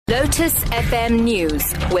Lotus FM News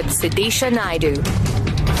with SUDISHA Naidu.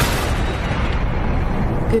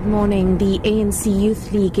 Good morning. The ANC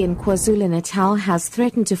Youth League in KwaZulu-Natal has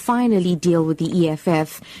threatened to finally deal with the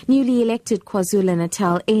EFF. Newly elected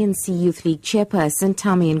KwaZulu-Natal ANC Youth League chairperson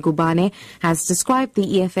Tami Ngubane has described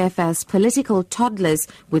the EFF as political toddlers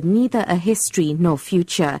with neither a history nor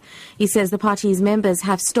future. He says the party's members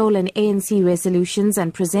have stolen ANC resolutions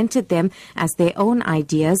and presented them as their own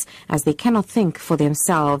ideas, as they cannot think for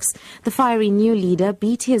themselves. The fiery new leader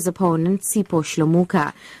beat his opponent Sipho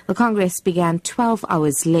Shlomuka. The Congress began 12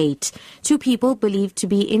 hours late. Two people believed to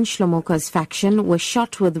be in Shlomuka's faction were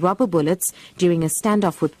shot with rubber bullets during a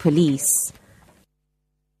standoff with police.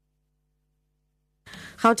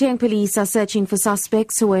 Gauteng police are searching for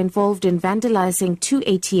suspects who were involved in vandalizing two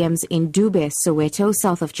ATMs in Dube, Soweto,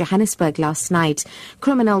 south of Johannesburg last night.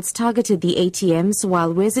 Criminals targeted the ATMs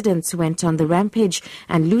while residents went on the rampage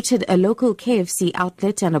and looted a local KFC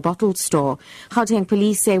outlet and a bottle store. Gauteng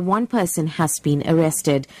police say one person has been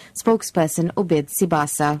arrested. Spokesperson Obed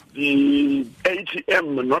Sibasa. The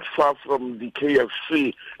ATM not far from the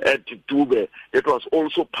KFC at Dube, it was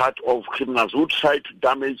also part of criminals who tried to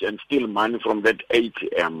damage and steal money from that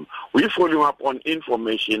ATM. We're following up on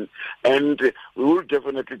information, and we will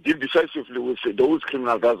definitely deal decisively with those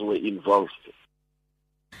criminals that were involved.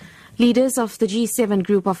 Leaders of the G7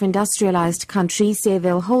 group of industrialised countries say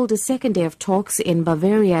they'll hold a second day of talks in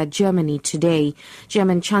Bavaria, Germany today.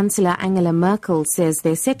 German Chancellor Angela Merkel says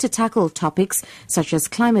they're set to tackle topics such as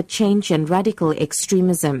climate change and radical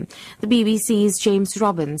extremism. The BBC's James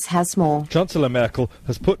Robbins has more. Chancellor Merkel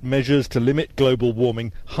has put measures to limit global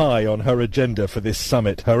warming high on her agenda for this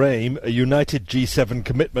summit. Her aim, a united G7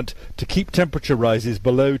 commitment to keep temperature rises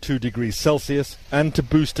below 2 degrees Celsius and to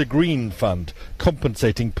boost a green fund,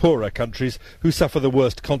 compensating poorer countries who suffer the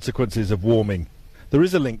worst consequences of warming. There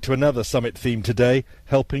is a link to another summit theme today,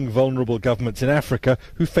 helping vulnerable governments in Africa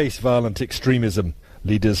who face violent extremism.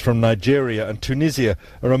 Leaders from Nigeria and Tunisia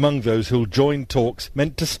are among those who'll join talks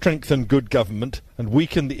meant to strengthen good government and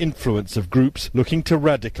weaken the influence of groups looking to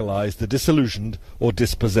radicalise the disillusioned or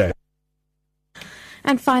dispossessed.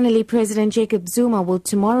 And finally, President Jacob Zuma will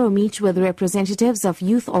tomorrow meet with representatives of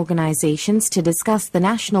youth organizations to discuss the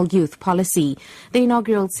National Youth Policy. The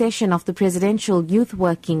inaugural session of the Presidential Youth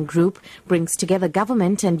Working Group brings together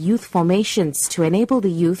government and youth formations to enable the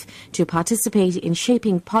youth to participate in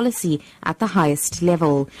shaping policy at the highest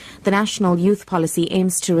level. The National Youth Policy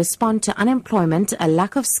aims to respond to unemployment, a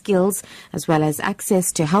lack of skills, as well as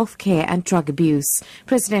access to health care and drug abuse.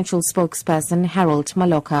 Presidential spokesperson Harold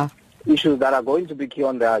Maloka. Issues that are going to be key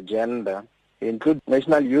on the agenda include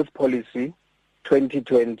National Youth Policy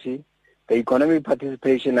 2020, the economic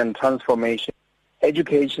participation and transformation,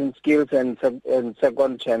 education, skills and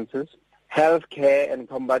second chances, health care and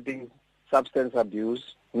combating substance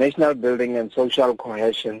abuse, national building and social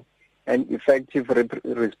cohesion, and effective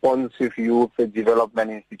responsive youth development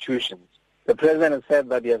institutions. The President has said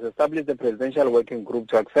that he has established a presidential working group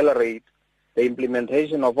to accelerate the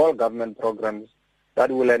implementation of all government programs that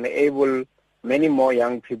will enable many more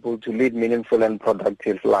young people to lead meaningful and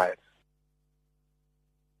productive lives.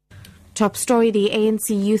 Top story, the ANC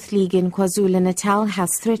Youth League in KwaZulu-Natal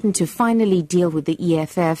has threatened to finally deal with the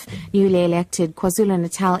EFF. Newly elected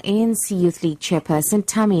KwaZulu-Natal ANC Youth League chairperson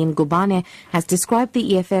Tami Ngubane has described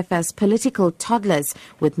the EFF as political toddlers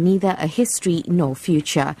with neither a history nor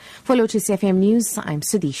future. For Lotus FM News, I'm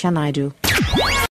SUDISHA Naidu.